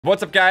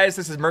What's up, guys?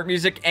 This is Merc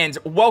Music, and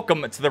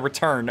welcome to the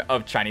return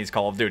of Chinese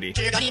Call of Duty.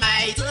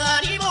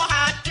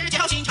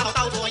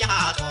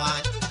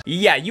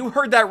 Yeah, you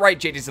heard that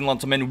right, ladies and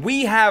gentlemen.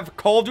 We have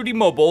Call of Duty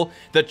Mobile,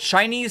 the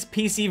Chinese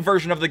PC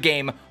version of the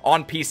game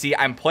on PC.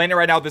 I'm playing it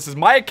right now. This is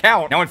my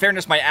account. Now, in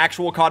fairness, my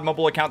actual COD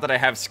Mobile account that I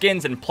have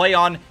skins and play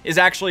on is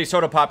actually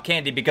Soda Pop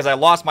Candy because I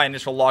lost my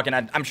initial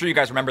login. I'm sure you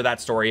guys remember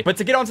that story. But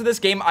to get onto this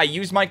game, I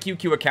use my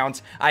QQ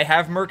account. I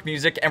have Merc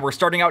Music, and we're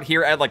starting out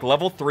here at like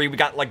level 3. We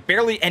got like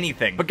barely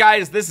anything. But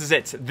guys, this is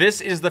it.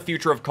 This is the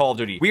future of Call of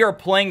Duty. We are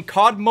playing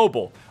COD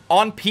Mobile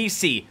on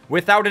PC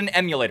without an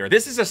emulator.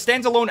 This is a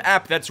standalone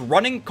app that's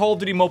running Call of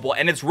Duty Mobile,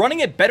 and it's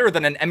running it better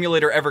than an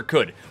emulator ever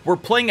could. We're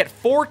playing at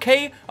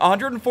 4K,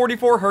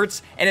 144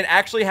 Hertz, and it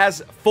actually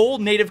has full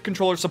native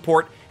controller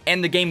support,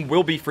 and the game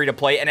will be free to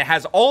play, and it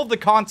has all of the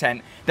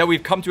content that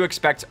we've come to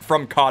expect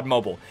from COD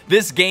Mobile.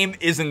 This game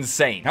is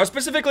insane. Now,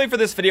 specifically for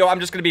this video, I'm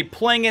just going to be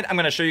playing it. I'm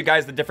going to show you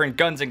guys the different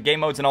guns and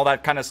game modes and all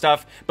that kind of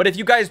stuff. But if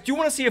you guys do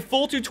want to see a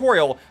full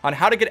tutorial on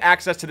how to get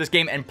access to this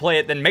game and play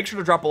it, then make sure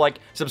to drop a like,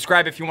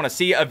 subscribe if you want to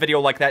see a video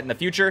like that in the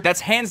future.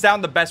 That's hands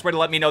down the best way to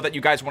let me know that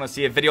you guys want to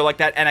see a video like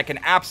that, and I can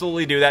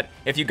absolutely do that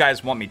if you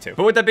guys want me to.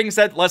 But with that being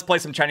said, let's play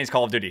some Chinese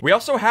Call of Duty. We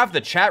also have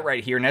the chat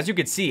right here, and as you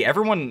can see,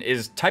 everyone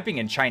is typing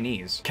in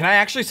Chinese. Can I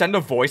actually send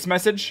a voice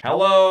message?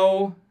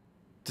 Hello?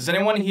 Does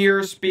anyone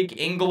here speak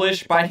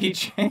English by any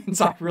chance?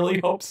 I really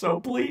hope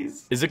so,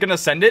 please. Is it gonna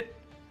send it?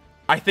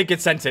 I think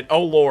it sent it.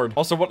 Oh, Lord.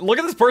 Also, look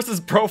at this person's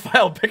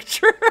profile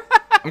picture.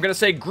 I'm gonna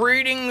say,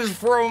 greetings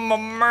from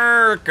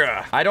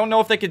America. I don't know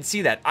if they can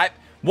see that.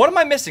 What am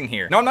I missing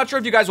here? Now, I'm not sure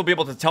if you guys will be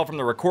able to tell from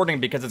the recording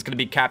because it's going to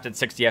be capped at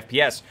 60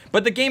 FPS,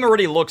 but the game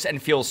already looks and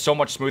feels so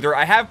much smoother.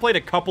 I have played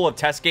a couple of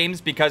test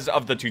games because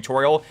of the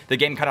tutorial. The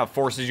game kind of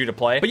forces you to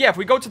play. But yeah, if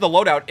we go to the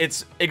loadout,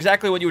 it's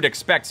exactly what you would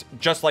expect,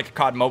 just like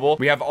COD Mobile.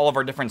 We have all of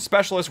our different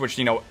specialists, which,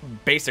 you know,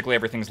 basically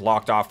everything's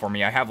locked off for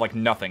me. I have, like,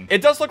 nothing.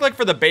 It does look like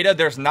for the beta,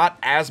 there's not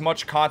as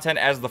much content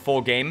as the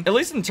full game, at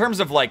least in terms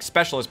of, like,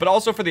 specialists, but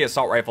also for the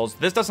assault rifles.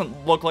 This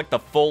doesn't look like the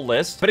full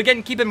list. But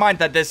again, keep in mind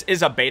that this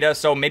is a beta,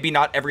 so maybe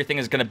not everything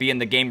is going to be in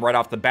the game right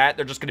off the bat.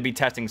 They're just going to be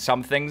testing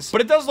some things, but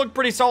it does look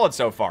pretty solid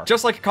so far.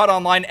 Just like COD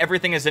Online,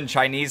 everything is in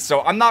Chinese,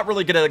 so I'm not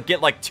really going to get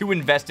like too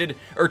invested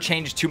or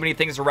change too many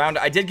things around.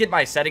 I did get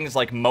my settings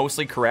like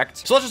mostly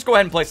correct, so let's just go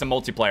ahead and play some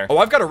multiplayer. Oh,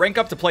 I've got to rank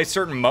up to play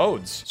certain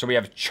modes. So we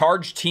have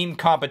charge team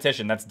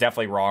competition. That's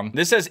definitely wrong.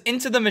 This says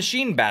into the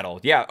machine battle.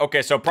 Yeah,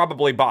 okay, so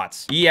probably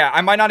bots. Yeah,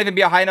 I might not even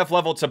be a high enough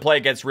level to play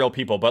against real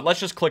people, but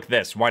let's just click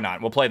this. Why not?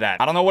 We'll play that.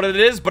 I don't know what it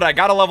is, but I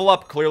gotta level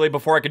up clearly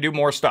before I can do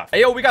more stuff.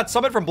 Hey, yo, we got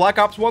Summit from Black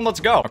Ops 1.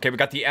 Let's go. Okay, we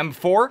got the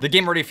M4. The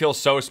game already feels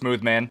so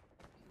smooth, man.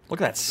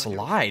 Look at that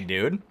slide,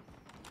 dude.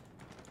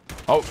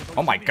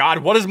 Oh my God,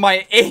 what is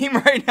my aim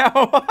right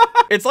now?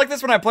 It's like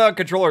this when I play on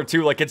controller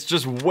too, like it's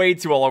just way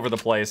too all over the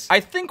place. I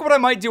think what I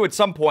might do at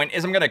some point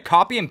is I'm gonna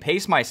copy and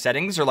paste my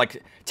settings or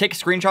like take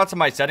screenshots of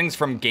my settings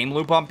from Game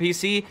Loop on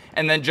PC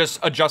and then just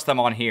adjust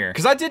them on here.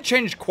 Because I did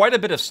change quite a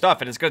bit of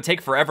stuff and it's gonna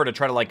take forever to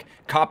try to like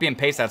copy and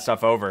paste that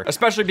stuff over.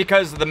 Especially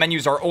because the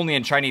menus are only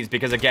in Chinese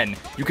because again,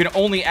 you can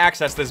only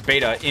access this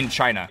beta in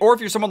China. Or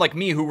if you're someone like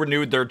me who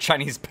renewed their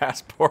Chinese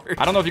passport.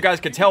 I don't know if you guys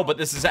could tell, but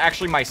this is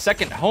actually my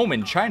second home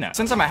in China.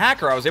 Since I'm a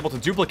hacker, I was able to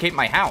duplicate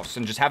my house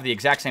and just have the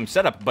exact same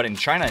setup, but in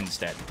China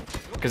instead.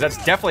 Because that's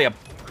definitely a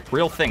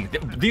real thing.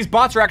 These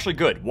bots are actually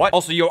good. What?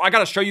 Also, yo, I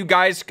gotta show you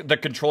guys the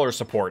controller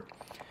support.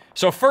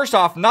 So first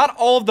off, not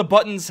all of the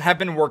buttons have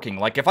been working.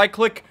 Like if I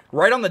click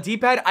right on the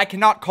D-pad, I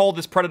cannot call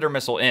this Predator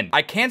missile in.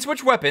 I can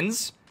switch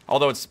weapons,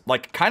 although it's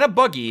like kind of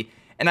buggy,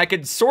 and I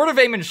could sort of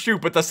aim and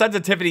shoot, but the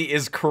sensitivity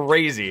is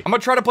crazy. I'm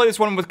gonna try to play this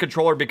one with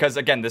controller because,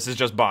 again, this is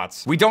just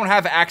bots. We don't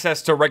have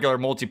access to regular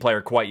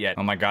multiplayer quite yet.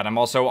 Oh my God, I'm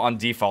also on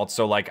default,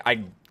 so like,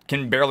 I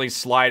can barely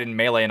slide in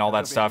melee and all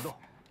that stuff.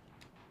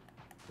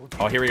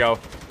 Oh, here we go.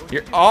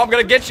 Here. Oh, I'm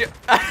gonna get you.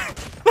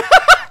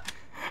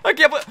 I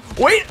can't believe.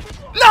 Wait,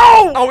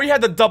 no! Oh, we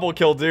had the double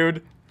kill,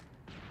 dude.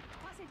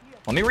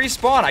 Let me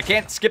respawn. I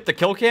can't skip the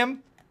kill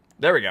cam.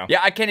 There we go. Yeah,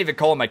 I can't even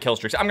call in my kill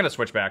streaks. I'm gonna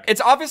switch back. It's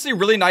obviously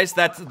really nice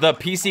that the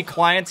PC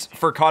client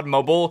for COD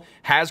Mobile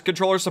has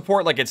controller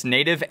support, like it's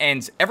native,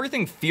 and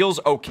everything feels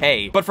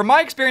okay. But from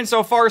my experience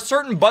so far,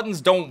 certain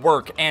buttons don't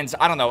work, and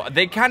I don't know,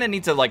 they kind of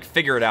need to like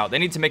figure it out. They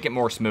need to make it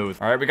more smooth.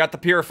 All right, we got the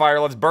purifier.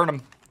 Let's burn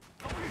him.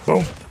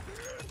 Boom.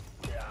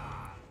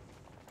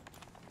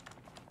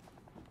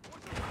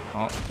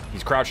 Oh,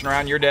 he's crouching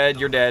around. You're dead.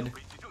 You're dead.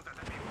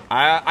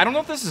 I don't know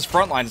if this is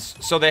frontlines,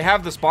 so they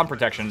have the spawn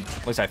protection.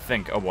 At least I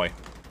think. Oh boy.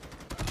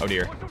 Oh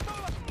dear.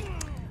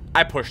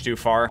 I pushed too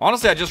far.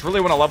 Honestly, I just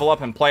really want to level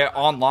up and play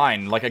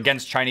online, like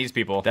against Chinese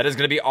people. That is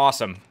going to be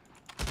awesome.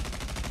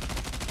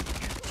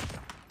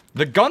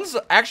 The guns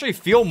actually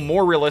feel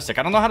more realistic.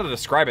 I don't know how to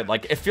describe it.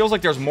 Like, it feels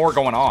like there's more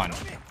going on.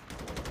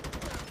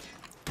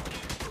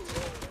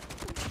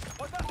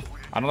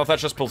 I don't know if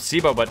that's just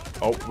placebo, but...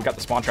 Oh, we got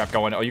the spawn trap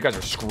going. Oh, you guys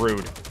are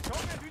screwed.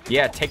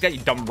 Yeah, take that, you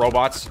dumb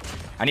robots.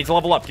 I need to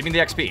level up. Give me the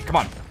XP. Come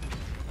on.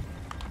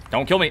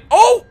 Don't kill me.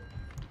 Oh!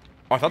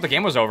 Oh, I thought the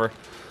game was over.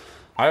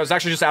 I was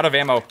actually just out of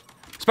ammo.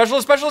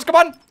 Specialist, specialist, come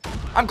on!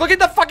 I'm clicking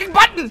the fucking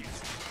button!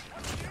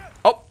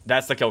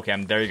 that's the kill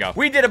cam. There you go.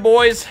 We did it,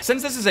 boys.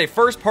 Since this is a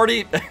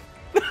first-party...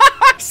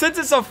 Since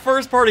it's a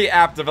first-party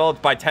app developed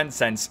by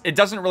Tencent, it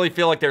doesn't really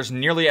feel like there's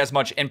nearly as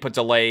much input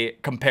delay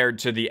compared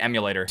to the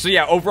emulator. So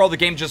yeah, overall, the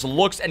game just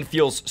looks and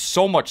feels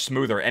so much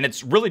smoother, and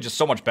it's really just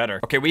so much better.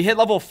 Okay, we hit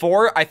level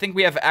 4. I think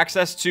we have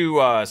access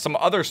to some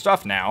other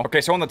stuff now.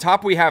 Okay, so on the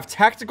top, we have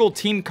Tactical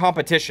Team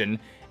Competition.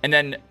 And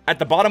then at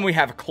the bottom, we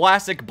have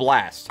Classic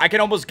Blast. I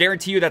can almost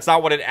guarantee you that's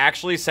not what it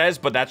actually says,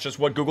 but that's just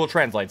what Google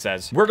Translate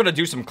says. We're gonna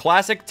do some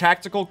classic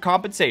tactical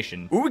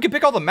compensation. Ooh, we can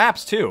pick all the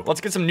maps too. Let's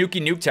get some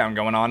Nuketown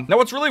going on. Now,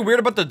 what's really weird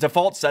about the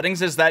default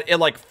settings is that it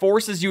like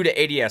forces you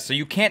to ADS, so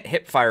you can't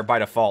hip fire by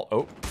default.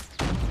 Oh,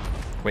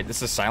 wait,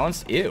 this is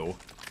silence? Ew.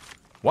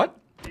 What?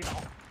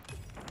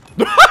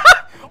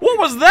 What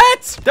was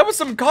that? That was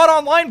some COD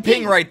Online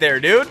ping right there,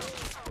 dude.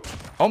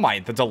 Oh my,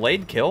 the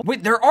delayed kill?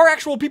 Wait, there are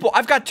actual people.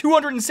 I've got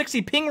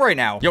 260 ping right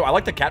now. Yo, I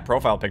like the cat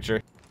profile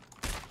picture.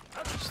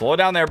 Slow it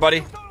down there,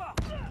 buddy.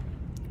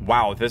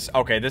 Wow,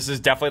 okay, this is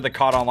definitely the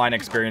COD Online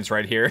experience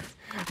right here.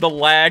 The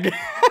lag.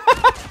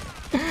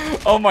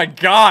 Oh my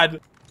god.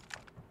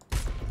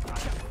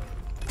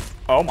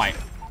 Oh my.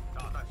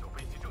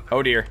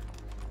 Oh dear.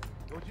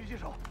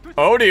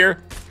 Oh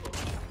dear.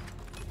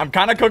 I'm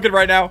kind of cooking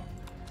right now.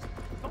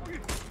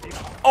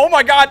 Oh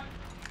my god.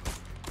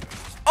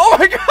 Oh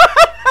my god.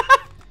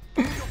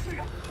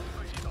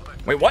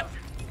 Wait, what?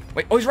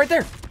 Wait, oh, he's right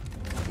there.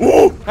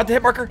 Ooh, not the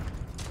hit marker.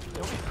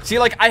 See,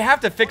 like, I have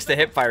to fix the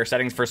hip fire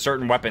settings for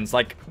certain weapons.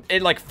 Like,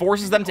 it, like,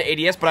 forces them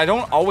to ADS, but I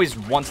don't always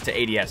want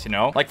to ADS, you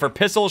know? Like, for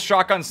pistols,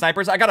 shotguns,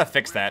 snipers, I gotta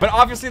fix that. But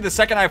obviously, the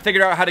second I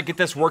figured out how to get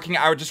this working,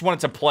 I just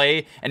wanted to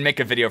play and make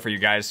a video for you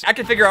guys. I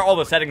can figure out all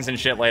the settings and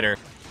shit later.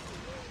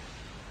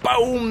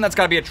 Boom, that's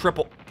gotta be a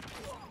triple.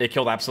 It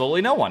killed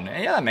absolutely no one.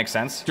 Yeah, that makes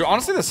sense. Dude,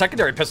 honestly, the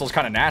secondary pistol's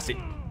kind of nasty.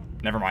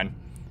 Never mind.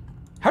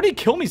 How did he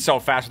kill me so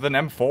fast with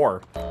an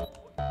M4?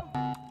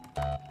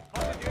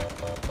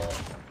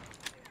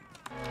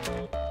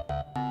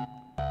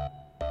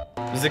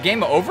 Is the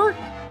game over?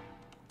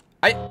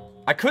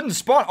 I couldn't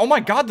spawn. Oh my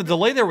god, the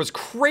delay there was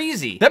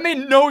crazy. That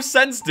made no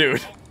sense,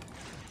 dude.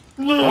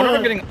 I wonder if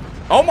I'm getting...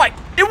 Oh my...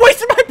 It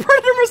wasted my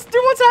predator.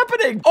 Dude, what's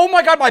happening? Oh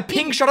my god, my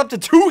ping shot up to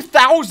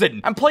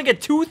 2,000. I'm playing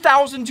at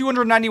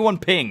 2,291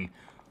 ping.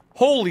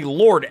 Holy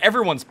lord,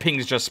 everyone's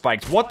pings just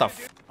spiked. What the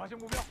f...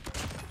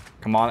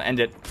 Come on, end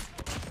it.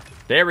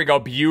 There we go,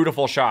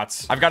 beautiful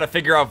shots. I've got to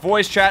figure out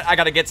voice chat. I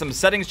got to get some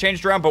settings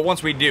changed around, but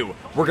once we do,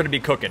 we're going to be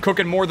cooking.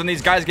 Cooking more than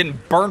these guys getting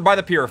burned by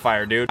the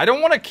purifier, dude. I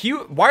don't want to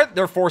queue. Why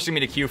they're forcing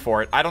me to queue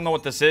for it? I don't know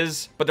what this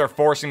is, but they're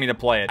forcing me to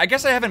play it. I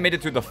guess I haven't made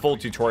it through the full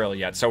tutorial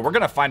yet, so we're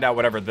going to find out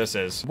whatever this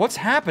is. What's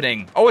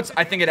happening? Oh,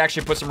 I think it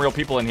actually put some real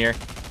people in here.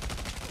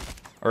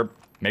 Or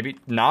maybe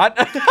not.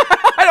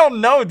 I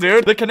don't know,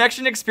 dude. The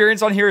connection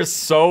experience on here is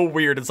so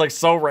weird. It's like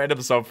so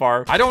random so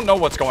far. I don't know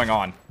what's going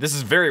on. This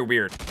is very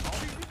weird.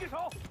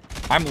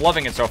 I'm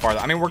loving it so far.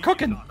 I mean, we're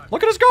cooking.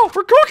 Look at us go.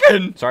 We're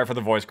cooking. Sorry for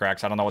the voice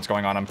cracks. I don't know what's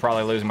going on. I'm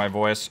probably losing my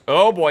voice.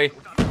 Oh, boy.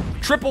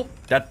 Triple.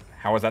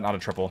 How is that not a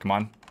triple? Come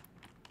on.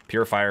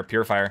 Purifier.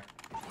 Purifier.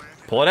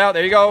 Pull it out.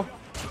 There you go.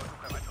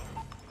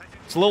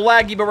 It's a little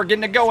laggy, but we're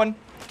getting it going.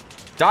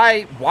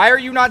 Die. Why are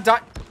you not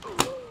dying?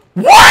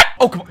 What?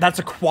 Oh, come on. That's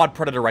a quad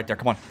predator right there.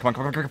 Come on. Come on.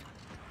 Come on. Come on.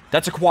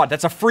 That's a quad.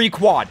 That's a free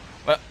quad.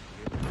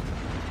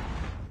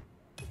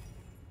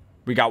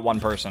 We got one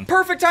person.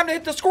 Perfect time to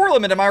hit the score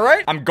limit, am I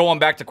right? I'm going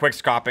back to quick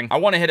scoping. I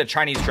want to hit a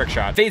Chinese trick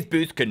shot. FaZe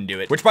Boost couldn't do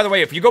it. Which, by the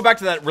way, if you go back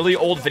to that really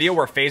old video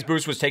where FaZe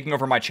Boost was taking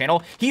over my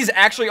channel, he's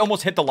actually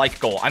almost hit the like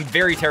goal. I'm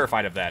very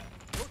terrified of that.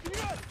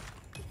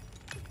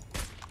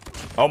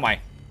 Oh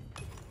my.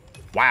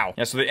 Wow.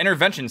 Yeah, so the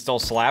intervention still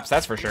slaps,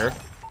 that's for sure.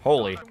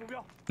 Holy.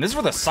 And this is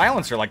with a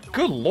silencer, like,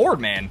 good lord,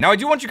 man. Now, I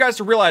do want you guys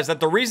to realize that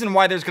the reason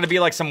why there's gonna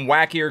be, like, some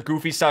wacky or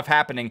goofy stuff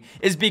happening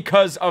is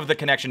because of the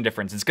connection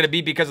difference. It's gonna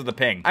be because of the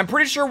ping. I'm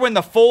pretty sure when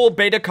the full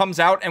beta comes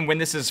out and when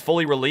this is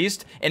fully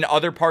released in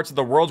other parts of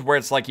the world where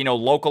it's, like, you know,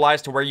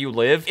 localized to where you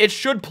live, it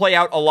should play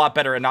out a lot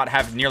better and not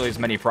have nearly as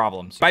many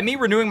problems. By me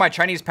renewing my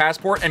Chinese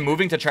passport and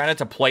moving to China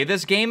to play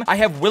this game, I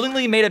have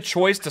willingly made a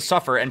choice to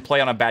suffer and play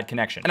on a bad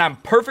connection. And I'm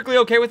perfectly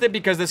okay with it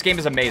because this game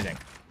is amazing.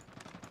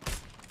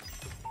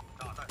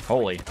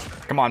 Holy.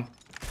 Come on.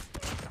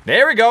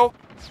 There we go.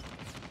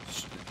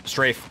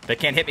 Strafe. They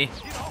can't hit me.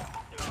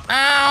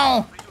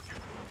 Ow!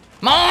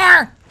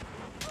 More!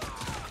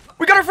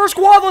 We got our first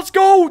squad. Let's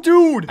go,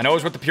 dude. I know it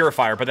was with the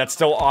purifier, but that's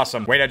still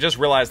awesome. Wait, I just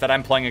realized that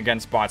I'm playing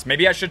against bots.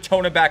 Maybe I should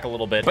tone it back a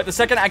little bit. But the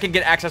second I can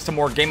get access to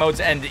more game modes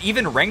and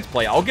even ranked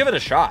play, I'll give it a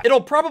shot. It'll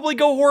probably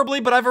go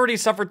horribly, but I've already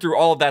suffered through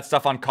all of that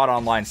stuff on COD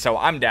Online, so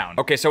I'm down.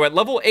 Okay, so at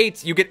level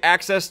 8, you get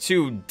access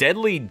to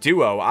Deadly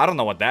Duo. I don't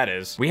know what that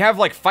is. We have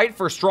like Fight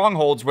for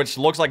Strongholds, which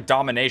looks like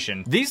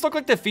Domination. These look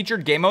like the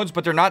featured game modes,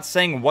 but they're not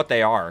saying what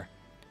they are.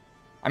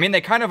 I mean,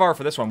 they kind of are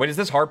for this one. Wait, is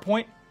this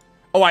Hardpoint?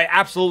 Oh, I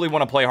absolutely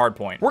want to play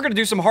Hardpoint. We're going to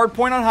do some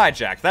Hardpoint on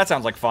Hijack. That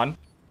sounds like fun.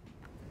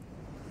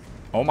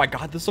 Oh my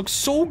god, this looks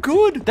so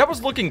good. That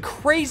was looking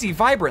crazy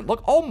vibrant.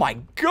 Look, oh my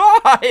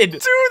god. Dude,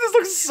 this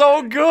looks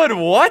so good.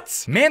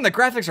 What? Man, the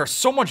graphics are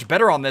so much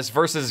better on this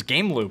versus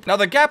Game Loop. Now,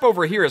 the gap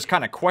over here is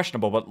kind of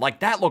questionable, but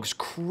like that looks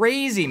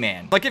crazy,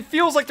 man. Like it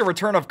feels like the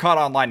return of COD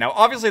Online. Now,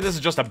 obviously this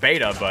is just a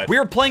beta, but we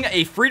are playing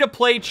a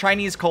free-to-play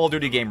Chinese Call of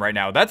Duty game right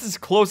now. That's as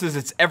close as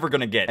it's ever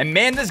gonna get. And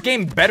man, this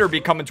game better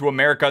be coming to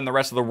America and the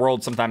rest of the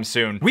world sometime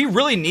soon. We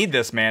really need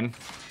this, man.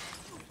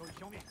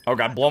 Oh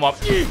god, blow him up.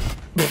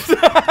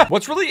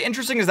 What's really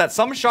interesting is that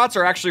some shots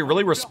are actually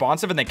really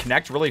responsive and they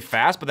connect really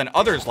fast, but then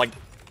others like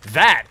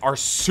that are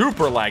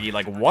super laggy.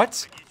 Like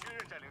what?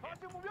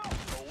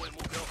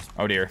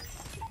 Oh dear.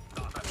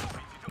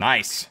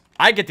 Nice.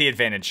 I get the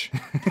advantage.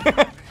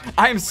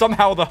 I am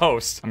somehow the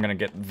host. I'm gonna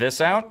get this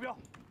out.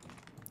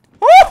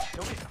 Woo!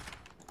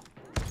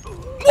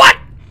 What?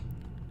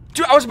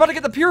 Dude, I was about to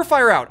get the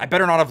purifier out. I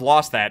better not have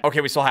lost that. Okay,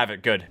 we still have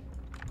it. Good.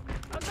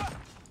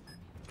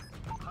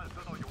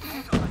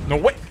 No,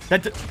 wait.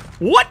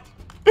 What?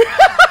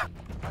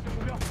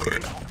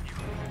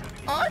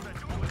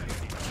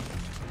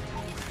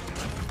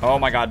 Oh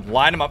my god.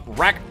 Line him up.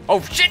 Rack.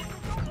 Oh, shit.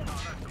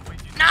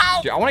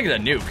 No. Dude, I want to get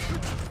a nuke.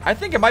 I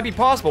think it might be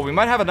possible. We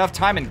might have enough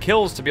time and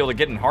kills to be able to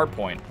get in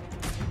hardpoint.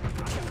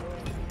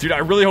 Dude, I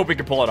really hope we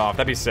can pull it off.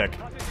 That'd be sick.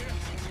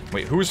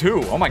 Wait, who's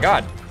who? Oh my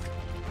god.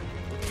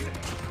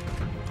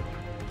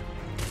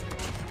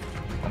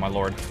 Oh my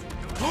lord.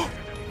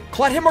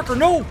 Clad Hitmarker,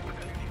 no!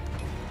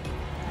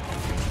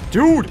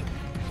 Dude!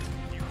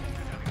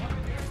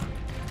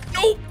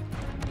 No!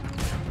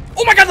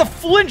 Oh my god, the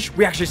flinch!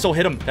 We actually still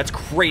hit him. That's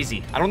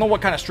crazy. I don't know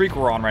what kind of streak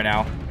we're on right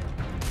now.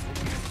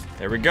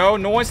 There we go.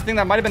 Noise. I think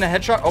that might have been a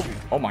headshot. Oh,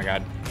 oh my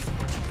god.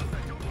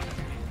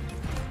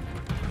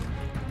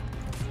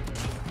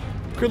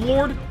 Good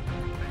lord.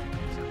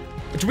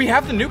 Do we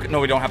have the nuke? No,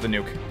 we don't have the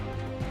nuke.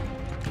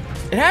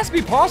 It has to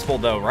be possible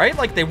though, right?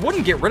 Like they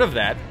wouldn't get rid of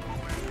that.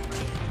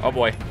 Oh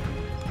boy.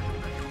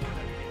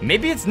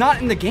 Maybe it's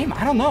not in the game.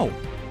 I don't know.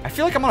 I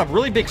feel like I'm on a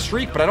really big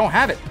streak, but I don't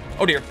have it.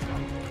 Oh dear.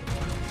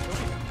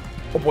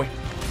 Oh boy.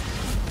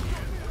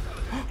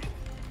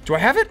 Do I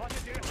have it?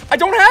 I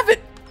don't have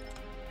it.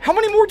 How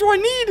many more do I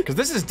need? Because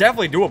this is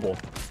definitely doable.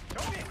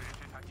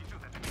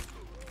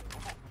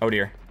 Oh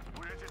dear.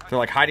 They're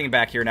like hiding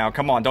back here now.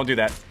 Come on, don't do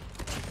that.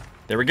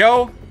 There we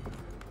go.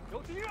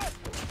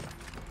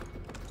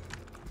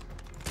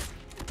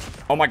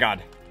 Oh my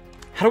god.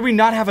 How do we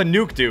not have a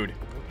nuke, dude?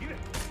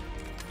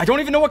 I don't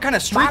even know what kind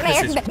of streak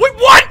this is. Wait,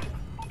 what?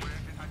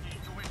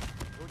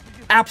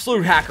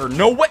 Absolute hacker.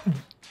 No way.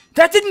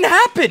 That didn't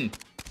happen.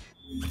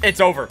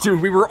 It's over.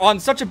 Dude, we were on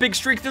such a big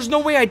streak. There's no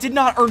way I did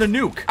not earn a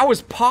nuke. I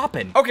was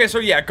popping. Okay, so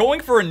yeah,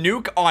 going for a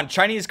nuke on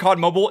Chinese COD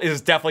Mobile is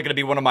definitely going to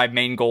be one of my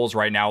main goals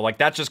right now. Like,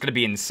 that's just going to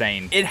be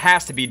insane. It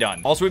has to be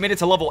done. Also, we made it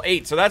to level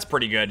 8, so that's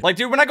pretty good. Like,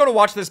 dude, when I go to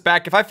watch this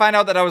back, if I find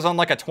out that I was on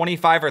like a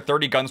 25 or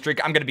 30 gun streak,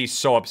 I'm going to be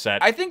so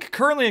upset. I think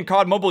currently in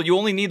COD Mobile, you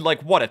only need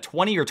like, what, a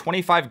 20 or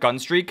 25 gun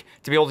streak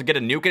to be able to get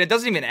a nuke, and it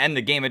doesn't even end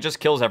the game. It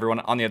just kills everyone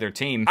on the other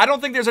team. I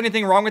don't think there's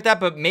anything wrong with that,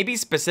 but maybe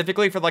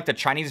specifically for like the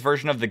Chinese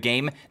version of the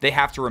game, they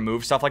have to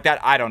remove stuff like that.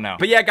 I don't know.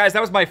 But yeah, guys,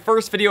 that was my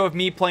first video of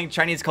me playing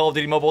Chinese Call of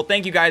Duty Mobile.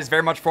 Thank you guys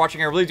very much for watching.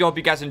 I really do hope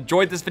you guys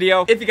enjoyed this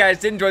video. If you guys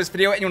did enjoy this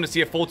video and you want to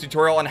see a full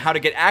tutorial on how to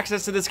get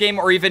access to this game,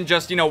 or even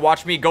just, you know,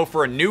 watch me go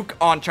for a nuke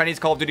on Chinese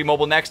Call of Duty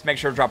Mobile next, make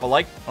sure to drop a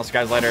like. I'll see you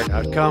guys later.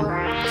 Outcome,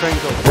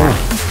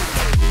 Triangle.